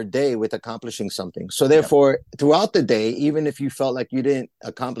your day with accomplishing something. So Yep. therefore, throughout the day, even if you felt like you didn't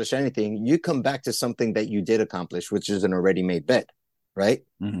accomplish anything, you come back to something that you did accomplish, which is an already made bed, right?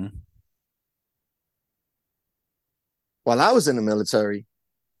 Mm-hmm. While I was in the military,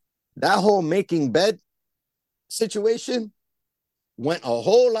 that whole making bed situation went a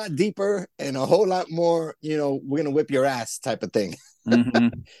whole lot deeper and a whole lot more, we're going to whip your ass type of thing.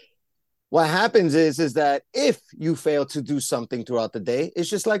 Mm-hmm. What happens is that if you fail to do something throughout the day, it's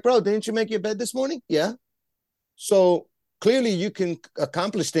just like, bro, didn't you make your bed this morning? Yeah. So clearly you can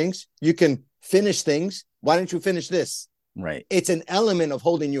accomplish things. You can finish things. Why don't you finish this? Right. It's an element of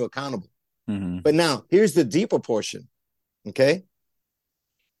holding you accountable. Mm-hmm. But now here's the deeper portion. Okay.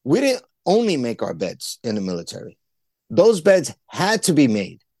 We didn't only make our beds in the military. Those beds had to be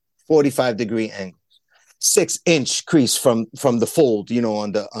made 45-degree angles, 6-inch crease from the fold, the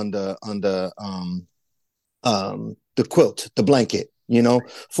quilt, the blanket,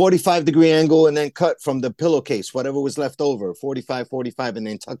 45-degree angle, and then cut from the pillowcase, whatever was left over, 45, 45, and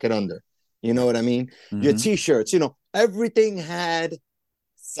then tuck it under. You know what I mean? Your Mm-hmm. t-shirts, everything had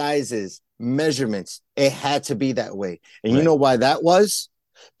sizes, measurements. It had to be that way. And you Right. know why that was?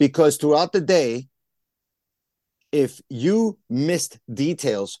 Because throughout the day, if you missed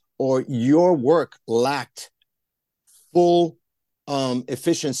details or your work lacked full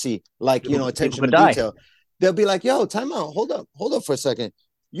efficiency, like People attention could to die. detail, they'll be like, yo, time out, hold up for a second.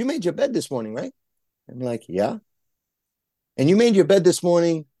 You made your bed this morning, right? I'm like, yeah. And you made your bed this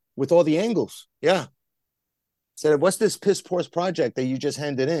morning with all the angles. Yeah. I said, what's this piss poor project that you just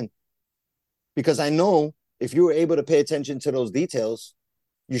handed in? Because I know if you were able to pay attention to those details,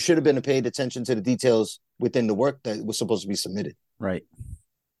 you should have been paid attention to the details within the work that was supposed to be submitted. Right.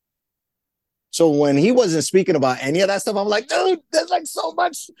 So when he wasn't speaking about any of that stuff, I'm like, dude, there's like so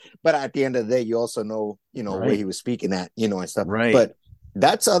much. But at the end of the day, you also know, where he Right. was speaking at, and stuff. Right. But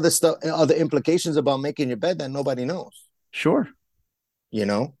that's other stuff, other implications about making your bed that nobody knows, Sure. you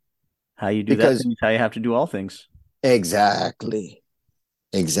know, How you do that because thing is how you have to do all things. exactly,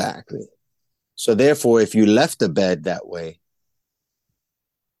 exactly. So therefore, if you left the bed that way,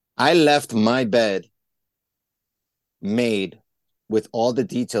 I left my bed made with all the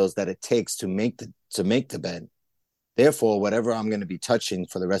details that it takes to make the bed. Therefore, whatever I'm going to be touching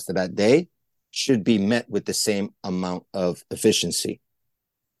for the rest of that day should be met with the same amount of efficiency.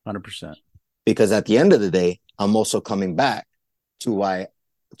 100%. Because at the end of the day, I'm also coming back to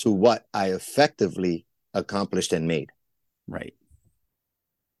what I effectively accomplished and made. Right.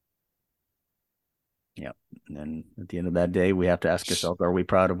 Yep. And then at the end of that day, we have to ask ourselves, are we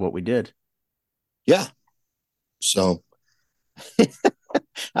proud of what we did? Yeah. So,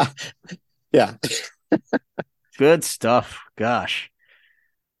 yeah. Good stuff. Gosh.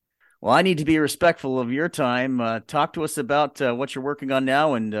 Well, I need to be respectful of your time. Talk to us about what you're working on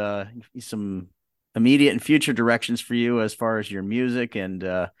now and some immediate and future directions for you as far as your music and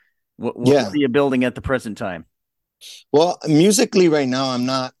what Yeah. are you building at the present time? Well, musically right now, I'm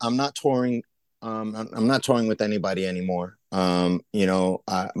not touring. I'm not touring with anybody anymore.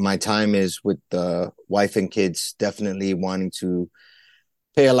 My time is with the wife and kids, definitely wanting to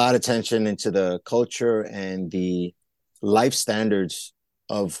pay a lot of attention into the culture and the life standards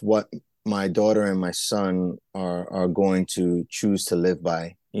of what my daughter and my son are going to choose to live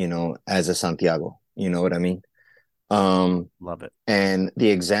by, as a Santiago. You know what I mean? Love it. And the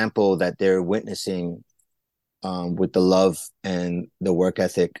example that they're witnessing with the love and the work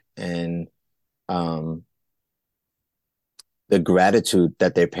ethic and um, the gratitude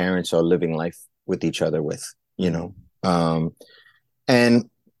that their parents are living life with each other with. And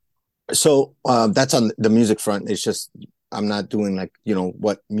so that's on the music front. It's just I'm not doing like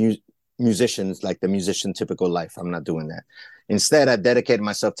what musicians like the musician typical life. I'm not doing that. Instead, I dedicated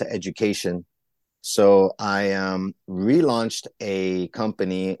myself to education. So I relaunched a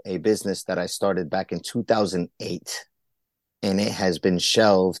company, a business that I started back in 2008, and it has been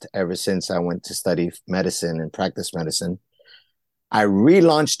shelved ever since I went to study medicine and practice medicine. I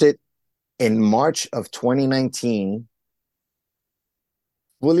relaunched it in March of 2019,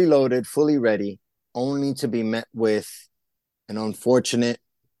 fully loaded, fully ready, only to be met with an unfortunate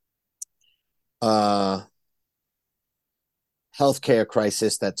uh, healthcare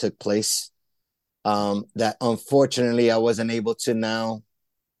crisis that took place. That unfortunately I wasn't able to now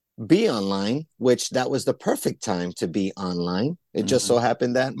be online, which that was the perfect time to be online. It just Mm-hmm. so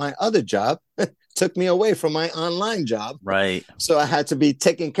happened that my other job took me away from my online job. Right. So I had to be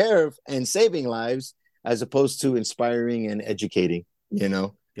taking care of and saving lives as opposed to inspiring and educating.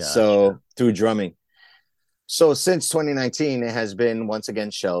 Gotcha. So through drumming. So since 2019, it has been once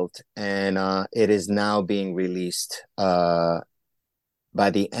again shelved, and it is now being released by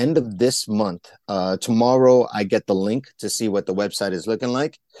the end of this month. Tomorrow, I get the link to see what the website is looking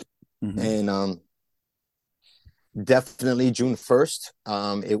like, Mm-hmm. and definitely June 1st,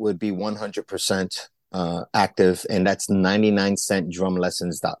 it would be 100% active, and that's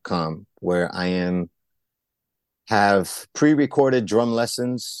 99centdrumlessons.com, where I have pre-recorded drum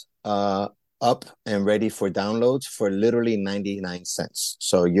lessons up and ready for downloads for literally 99 cents.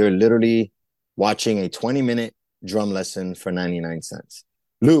 So you're literally watching a 20-minute drum lesson for 99 cents.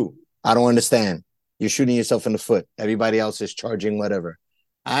 Lou, I don't understand. you're shooting yourself in the foot. Everybody else is charging whatever.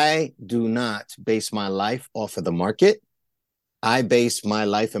 I do not base my life off of the market. I base my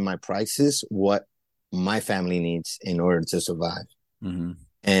life and my prices what my family needs in order to survive Mm-hmm.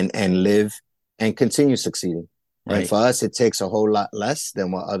 and live and continue succeeding. And Right. for us, it takes a whole lot less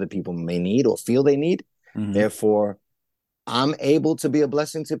than what other people may need or feel they need. Mm-hmm. Therefore, I'm able to be a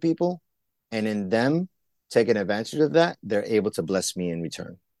blessing to people, and in them taking advantage of that, they're able to bless me in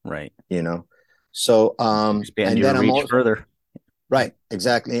return. Right. You know, so Expand and your then I'm reach also further, right,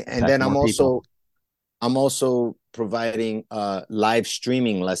 exactly, and impact then more people. I'm also providing live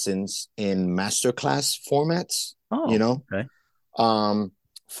streaming lessons in masterclass formats. You Oh, know, okay. um,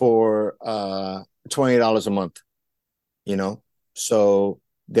 for $20 a month. You know, so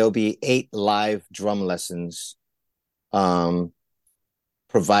there'll be 8 live drum lessons um,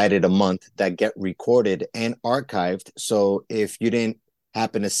 provided a month that get recorded and archived. So if you didn't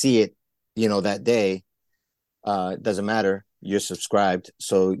happen to see it, that day, it doesn't matter. You're subscribed,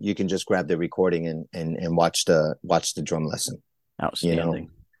 so you can just grab the recording and watch the drum lesson. You know, Outstanding.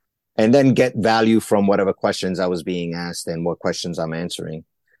 and then get value from whatever questions I was being asked and what questions I'm answering.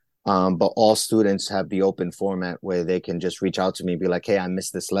 But all students have the open format where they can just reach out to me, be like, "Hey, I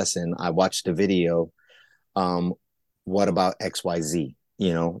missed this lesson. I watched the video. Um, what about XYZ?"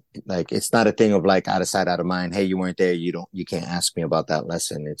 Like it's not a thing of like out of sight, out of mind. Hey, you weren't there. You can't ask me about that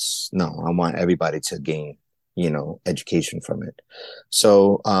lesson. It's no, I want everybody to gain, education from it.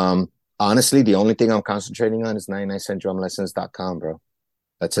 So, honestly, the only thing I'm concentrating on is 99centdrumlessons.com, bro.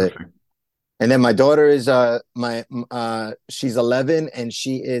 That's it. Perfect. And then my daughter is she's 11 and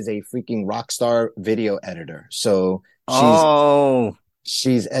she is a freaking rock star video editor. So Oh,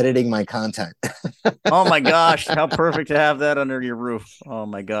 she's editing my content. oh my gosh. How perfect to have that under your roof. Oh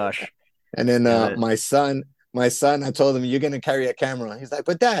my gosh. And then Yeah, that, my son, I told him you're gonna carry a camera. He's like,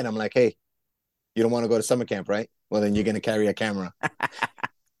 but dad, I'm like, hey, you don't want to go to summer camp, right? Well, then you're gonna carry a camera.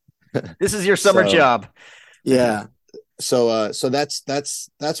 this is your summer So job. yeah. So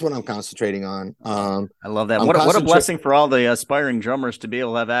that's what I'm concentrating on. Oh, I love that. I'm What a concentrating. blessing for all the aspiring drummers to be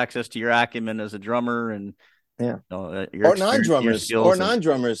able to have access to your acumen as a drummer and Yeah. your Or experience, your non-drummers, or skills, and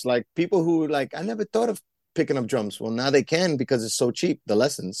non-drummers, like people who like I never thought of picking up drums. Well, now they can because it's so cheap, the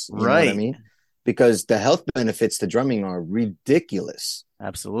lessons, you know what I right. mean? Because the health benefits to drumming are ridiculous,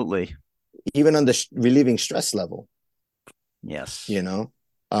 Absolutely. even on the relieving stress level, Yes. you know?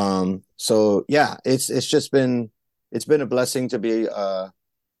 So yeah, it's been a blessing to be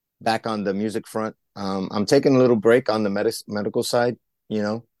back on the music front. I'm taking a little break on the medical side, you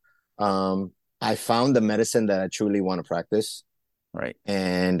know. I found the medicine that I truly want to practice, Right.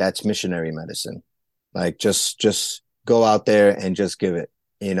 and that's missionary medicine. Like just go out there and just give it,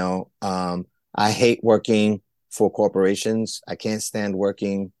 you know. I hate working for corporations. I can't stand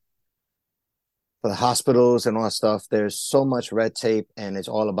working for the hospitals and all that stuff. There's so much red tape and it's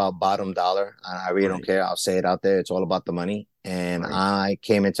all about bottom dollar. I really don't Right. care. I'll say it out there. It's all about the money. And Right. I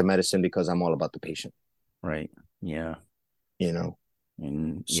came into medicine because I'm all about the patient, Right. Yeah. you know.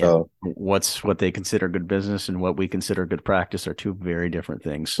 And yeah, So what they consider good business and what we consider good practice are two very different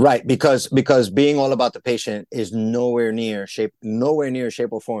things. right, because being all about the patient is nowhere near shape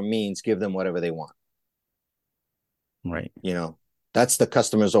or form means give them whatever they want. Right. You know, that's the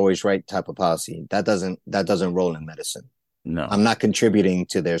customer's always right type of policy. That doesn't roll in medicine. I'm No. not contributing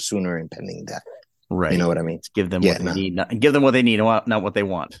to their sooner impending death. You know Right. what I mean? Let's give them Yeah, what they no, need, give them what they need, not what they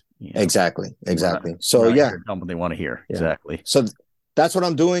want. exactly, exactly. We're So not yeah, here to tell them what they want to hear. yeah. Exactly. So that's what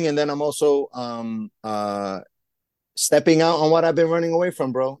I'm doing, and then I'm also stepping out on what I've been running away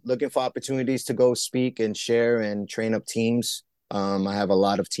from, bro. Looking for opportunities to go speak and share and train up teams. I have a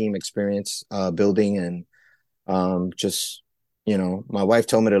lot of team experience building and just my wife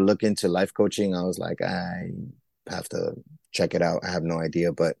told me to look into life coaching. I was like, I have to check it out. I have no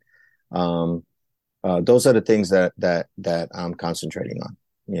idea, but um, those are the things that I'm concentrating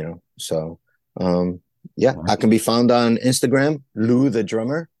on. So yeah, I can be found on Instagram, Lou the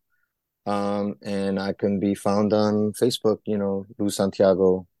drummer, and I can be found on Facebook, Lou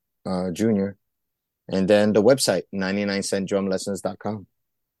Santiago Jr. And then the website 99centdrumlessons.com.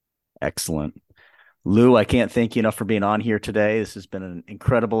 Excellent. Lou, I can't thank you enough for being on here today. This has been an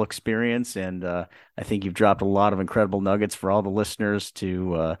incredible experience, and I think you've dropped a lot of incredible nuggets for all the listeners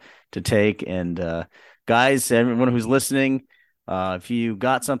to take. And guys, everyone who's listening, if you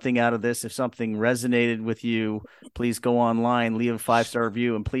got something out of this, if something resonated with you, please go online, leave a 5-star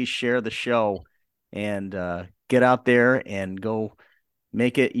review, and please share the show. And get out there and go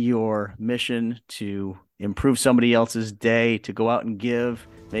make it your mission to improve somebody else's day, to go out and give,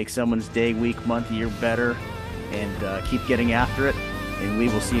 make someone's day, week, month, year better, and keep getting after it. And we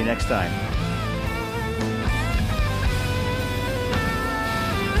will see you next time.